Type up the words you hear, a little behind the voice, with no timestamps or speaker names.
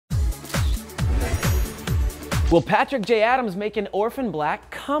Will Patrick J. Adams make an Orphan Black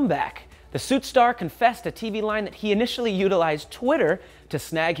comeback? The Suit star confessed to TV Line that he initially utilized Twitter to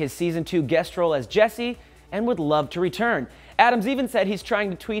snag his Season 2 guest role as Jesse and would love to return. Adams even said he's trying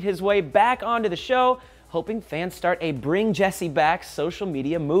to tweet his way back onto the show, hoping fans start a Bring Jesse Back social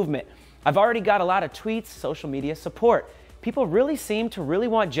media movement. I've already got a lot of tweets, social media support. People really seem to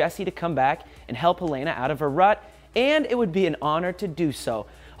want Jesse to come back and help Helena out of her rut, and it would be an honor to do so.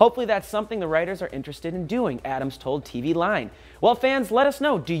 Hopefully that's something the writers are interested in doing, Adams told TV Line. Well, fans, let us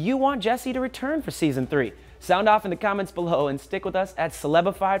know, do you want Jesse to return for Season 3? Sound off in the comments below and stick with us at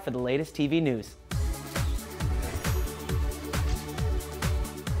Celebified for the latest TV news.